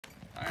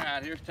All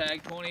right, here's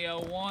tag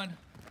 2001.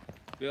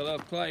 Be a little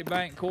clay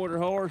bank quarter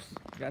horse.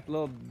 Got the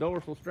little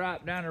dorsal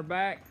stripe down her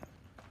back.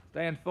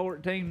 Stands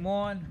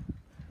 14-1.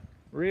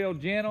 Real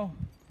gentle.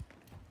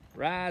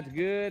 Rides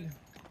good.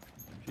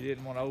 She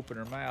didn't want to open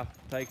her mouth to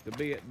take the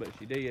bit, but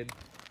she did.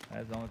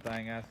 That's the only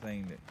thing I've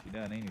seen that she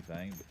done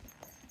anything.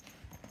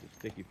 But just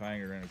stick your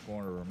finger in the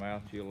corner of her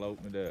mouth, she'll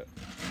open it up.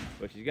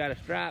 But she's got a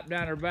stripe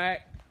down her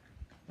back.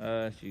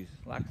 She's,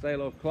 like I say, a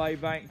little clay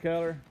bank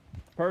color.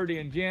 Purdy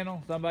and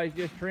gentle. Somebody's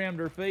just trimmed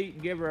her feet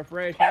and give her a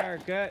fresh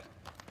haircut.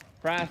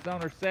 Price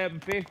on her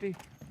 $750.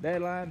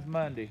 Deadline's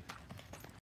Monday.